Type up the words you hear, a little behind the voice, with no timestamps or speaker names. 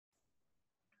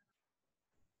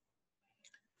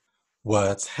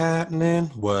What's happening?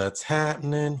 What's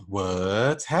happening?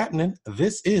 What's happening?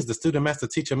 This is the student master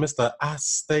teacher, Mr. I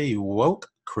Stay Woke,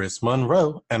 Chris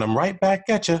Monroe, and I'm right back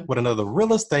at you with another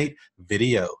real estate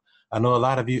video. I know a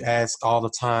lot of you ask all the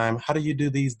time, how do you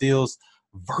do these deals?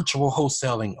 Virtual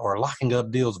wholesaling or locking up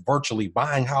deals virtually,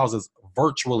 buying houses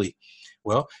virtually.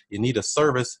 Well, you need a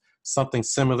service, something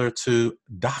similar to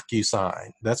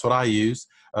DocuSign. That's what I use.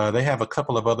 They have a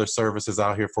couple of other services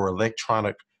out here for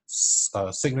electronic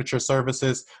signature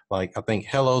services, like I think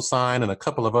HelloSign and a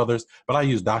couple of others, but I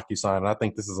use DocuSign, and I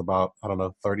think this is about, I don't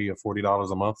know, $30 or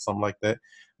 $40 a month, something like that,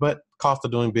 but cost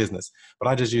of doing business. But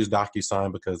I just use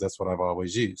DocuSign because that's what I've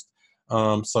always used.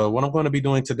 So what I'm going to be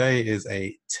doing today is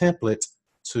a template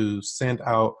to send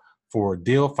out for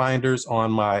deal finders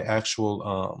on my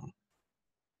actual,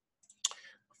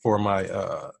 for my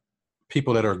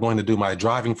people that are going to do my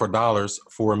driving for dollars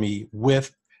for me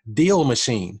with Deal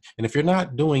Machine. And if you're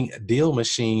not doing Deal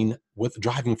Machine with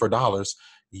driving for dollars,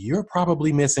 you're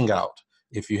probably missing out.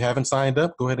 If you haven't signed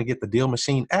up, go ahead and get the Deal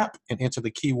Machine app and enter the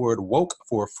keyword woke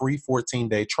for a free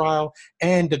 14-day trial.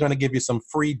 And they're going to give you some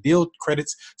free deal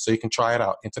credits so you can try it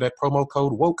out. Enter that promo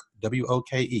code woke,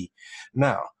 W-O-K-E.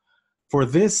 Now, for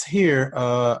this here,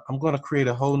 I'm going to create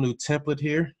a whole new template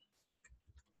here.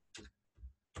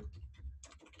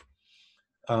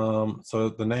 So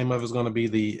the name of it is going to be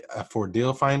the for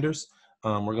deal finders.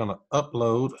 We're going to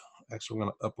upload. Actually, we're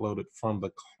going to upload it from the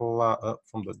cloud,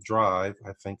 from the drive,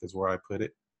 I think is where I put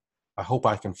it. I hope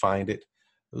I can find it.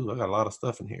 Ooh, I got a lot of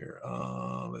stuff in here.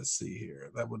 Let's see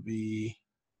here. That would be,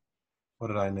 what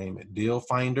did I name it? Deal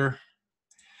finder.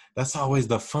 That's always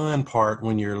the fun part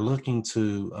when you're looking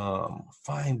to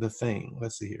find the thing.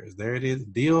 Let's see here. There it is.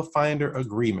 Deal finder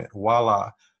agreement.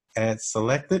 Voila. Add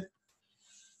selected.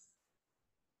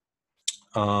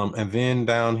 And then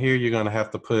down here, you're going to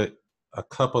have to put a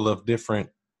couple of different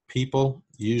people,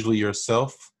 usually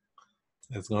yourself.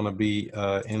 It's going to be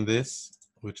in this,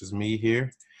 which is me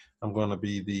here. I'm going to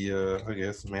be the, I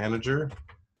guess, manager.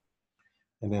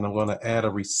 And then I'm going to add a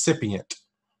recipient,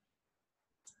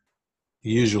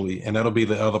 usually. And that'll be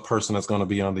the other person that's going to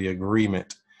be on the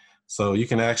agreement. So you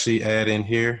can actually add in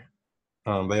here.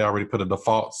 They already put a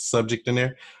default subject in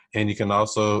there. And you can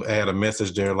also add a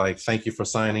message there like, thank you for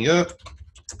signing up.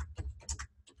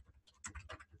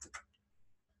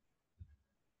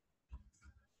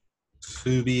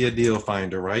 To be a deal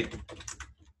finder, right?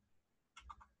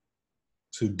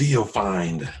 To deal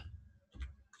find.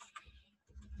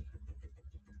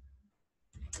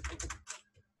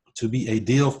 To be a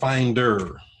deal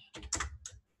finder,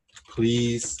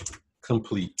 please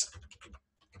complete.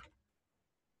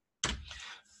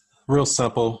 Real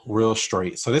simple, real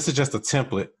straight. So this is just a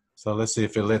template. So let's see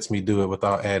if it lets me do it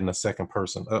without adding a second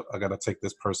person. Oh, I got to take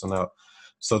this person out.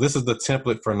 So this is the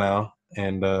template for now,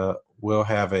 and we'll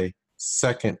have a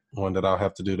second one that I'll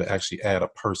have to do to actually add a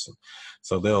person.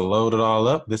 So they'll load it all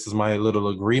up. This is my little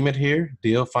agreement here.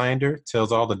 Deal finder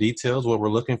tells all the details, what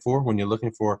we're looking for when you're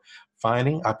looking for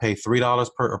finding. I pay $3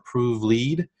 per approved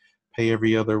lead, pay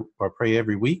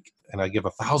every week, and I give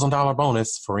 $1,000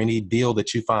 bonus for any deal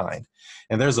that you find.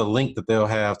 And there's a link that they'll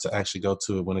have to actually go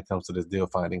to when it comes to this deal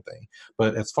finding thing.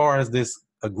 But as far as this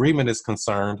agreement is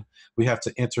concerned, we have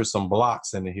to enter some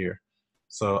blocks into here.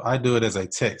 So I do it as a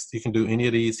text. You can do any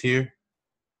of these here,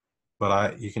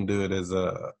 but you can do it as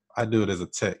I do it as a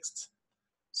text.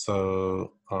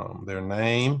 So their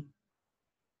name,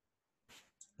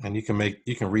 and you can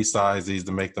resize these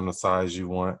to make them the size you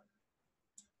want.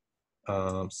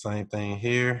 Same thing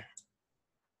here.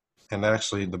 And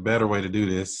actually, the better way to do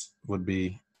this would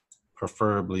be,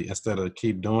 preferably, instead of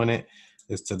keep doing it,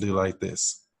 is to do like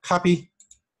this. Copy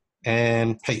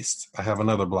and paste. I have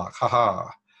another block. Haha.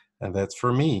 And that's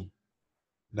for me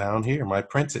down here, my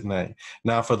printed name.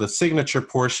 Now for the signature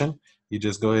portion, you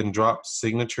just go ahead and drop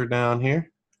signature down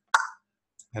here,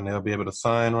 and they'll be able to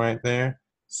sign right there.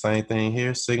 Same thing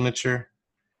here, signature.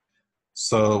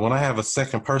 So when I have a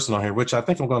second person on here, which I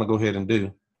think I'm going to go ahead and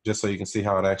do, just so you can see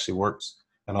how it actually works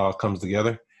and all comes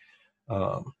together.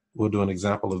 We'll do an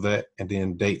example of that, and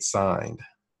then date signed.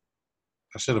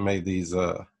 I should have made these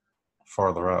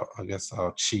farther out. I guess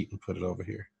I'll cheat and put it over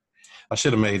here. I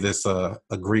should have made this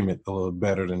agreement a little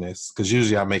better than this, because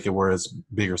usually I make it where it's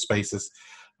bigger spaces,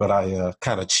 but I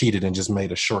kind of cheated and just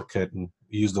made a shortcut and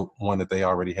used the one that they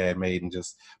already had made and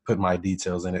just put my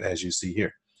details in it, as you see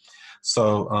here.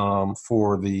 So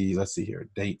for the, let's see here,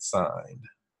 date signed.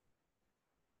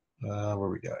 Where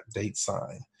we got date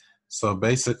signed. So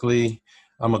basically,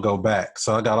 I'm gonna go back.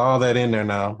 So I got all that in there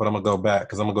now, but I'm gonna go back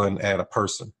because I'm gonna go ahead and add a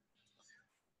person.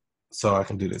 So I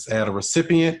can do this. Add a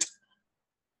recipient.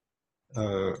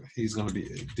 He's gonna be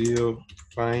a deal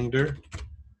finder.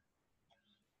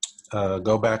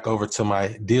 go back over to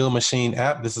my Deal Machine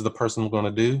app. This is the person I'm going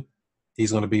to do.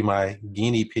 He's going to be my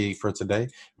guinea pig for today,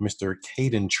 Mr.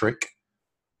 Caden Trick.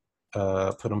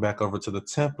 Put him back over to the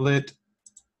template.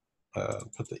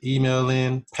 Put the email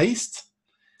in, paste,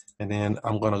 and then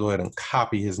I'm going to go ahead and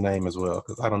copy his name as well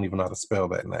because I don't even know how to spell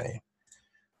that name.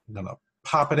 I'm going to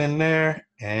pop it in there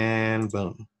and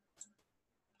boom.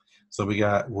 So we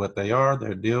got what they are,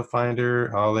 their deal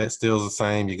finder, all that still is the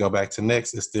same. You go back to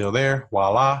next, it's still there,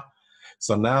 voila.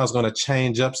 So now it's going to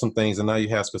change up some things, and now you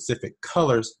have specific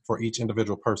colors for each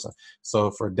individual person.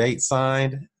 So for date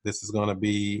signed, this is going to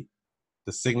be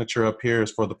the signature up here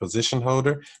is for the position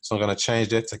holder. So I'm going to change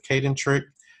that to Caden Trick,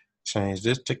 change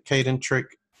this to Caden Trick,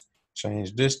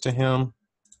 change this to him,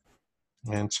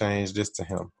 and change this to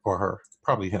him or her,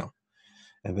 probably him.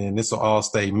 And then this will all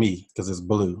stay me because it's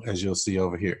blue, as you'll see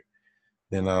over here.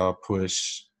 Then I'll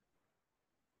push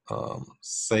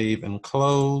save and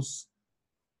close.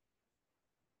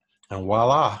 And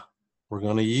voila, we're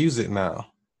going to use it now.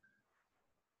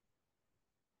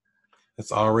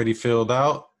 It's already filled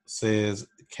out. It says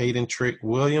Caden Trick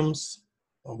Williams.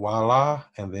 Voila.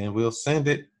 And then we'll send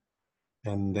it.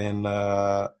 And then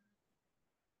the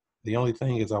only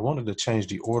thing is I wanted to change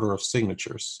the order of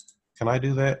signatures. Can I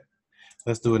do that?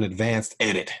 Let's do an advanced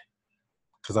edit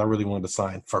because I really wanted to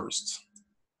sign first.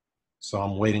 So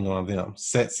I'm waiting on them.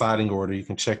 Set signing order. You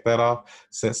can check that off.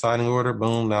 Set signing order.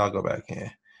 Boom. Now I'll go back in.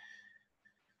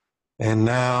 And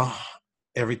now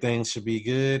everything should be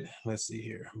good. Let's see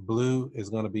here. Blue is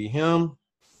going to be him.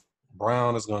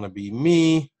 Brown is going to be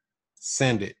me.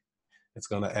 Send it. It's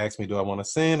going to ask me, do I want to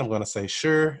send? I'm going to say,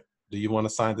 sure. Do you want to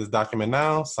sign this document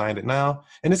now? Sign it now.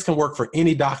 And this can work for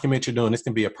any document you're doing. This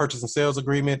can be a purchase and sales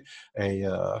agreement,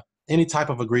 any type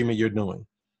of agreement you're doing.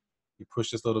 You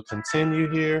push this little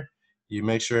continue here. You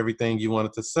make sure everything you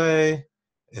wanted to say.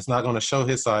 It's not going to show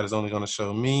his side. It's only going to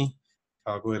show me.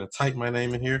 I'll go ahead and type my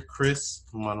name in here, Chris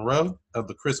Monroe of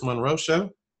the Chris Monroe Show.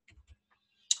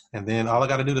 And then all I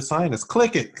got to do to sign is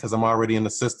click it because I'm already in the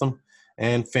system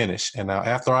and finish. And now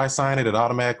after I sign it, it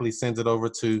automatically sends it over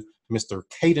to Mr.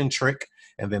 Caden Trick,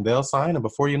 and then they'll sign. And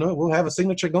before you know it, we'll have a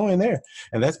signature going there.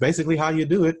 And that's basically how you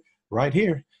do it right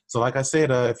here. So like I said,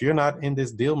 if you're not in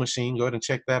this deal machine, go ahead and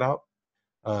check that out.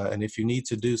 And if you need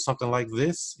to do something like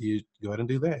this, you go ahead and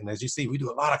do that. And as you see, we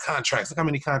do a lot of contracts. Look how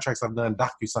many contracts I've done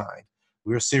DocuSign.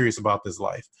 We're serious about this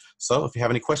life. So if you have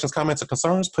any questions, comments, or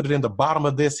concerns, put it in the bottom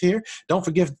of this here. Don't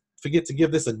forget to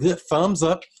give this a good thumbs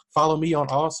up. Follow me on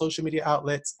all social media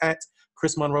outlets at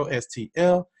Chris Monroe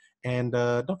STL. And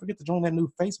don't forget to join that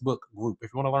new Facebook group.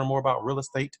 If you want to learn more about real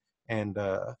estate and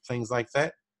things like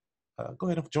that, go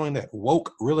ahead and join that.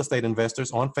 Woke Real Estate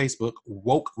Investors on Facebook.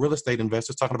 Woke Real Estate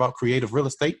Investors, talking about creative real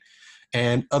estate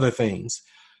and other things.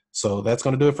 So that's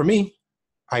going to do it for me,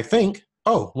 I think.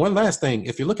 Oh, one last thing.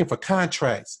 If you're looking for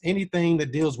contracts, anything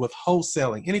that deals with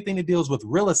wholesaling, anything that deals with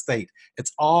real estate,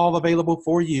 it's all available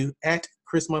for you at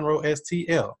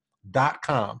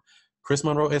chrismonroestl.com.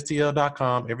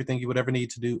 chrismonroestl.com. Everything you would ever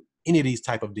need to do any of these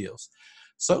type of deals.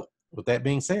 So with that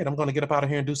being said, I'm going to get up out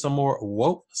of here and do some more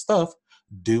woke stuff.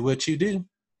 Do what you do.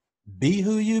 Be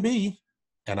who you be.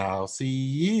 And I'll see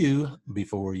you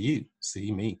before you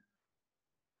see me.